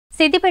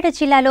సిద్దిపేట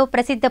జిల్లాలో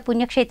ప్రసిద్ధ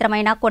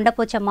పుణ్యక్షేత్రమైన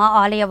కొండపోచమ్మ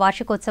ఆలయ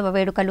వార్షికోత్సవ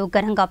వేడుకలు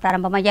ఘనంగా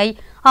ప్రారంభమయ్యాయి.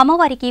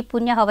 అమ్మవారికి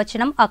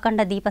పుణ్యహవచనం,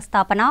 అఖండ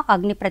దీపస్థాపన,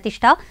 అగ్ని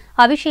ప్రతిష్ఠ,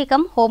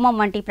 అభిషేకం, హోమం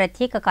వంటి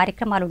ప్రత్యేక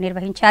కార్యక్రమాలు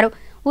నిర్వహించారు.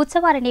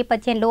 ఉత్సవాల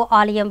నేపథ్యంలో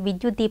ఆలయం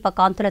విద్యుత్ దీప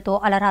కాంతులతో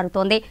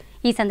అలరారుతోంది.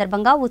 ఈ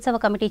సందర్భంగా ఉత్సవ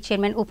కమిటీ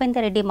చైర్మన్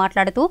ఉపేందర్ రెడ్డి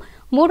మాట్లాడుతూ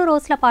 3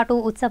 రోజుల పాటు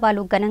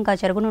ఉత్సవాలు ఘనంగా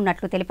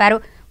జరగనున్నట్లు తెలిపారు.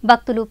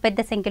 భక్తులు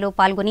పెద్ద సంఖ్యలో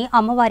పాల్గొని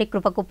అమ్మవారి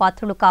కృపకు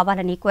పాత్రులు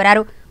కావాలని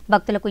కోరారు.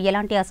 భక్తులకు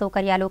ఎలాంటి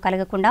అసౌకర్యాలు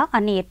కలగకుండా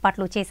అన్ని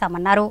ఏర్పాట్లు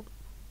చేశామన్నారు.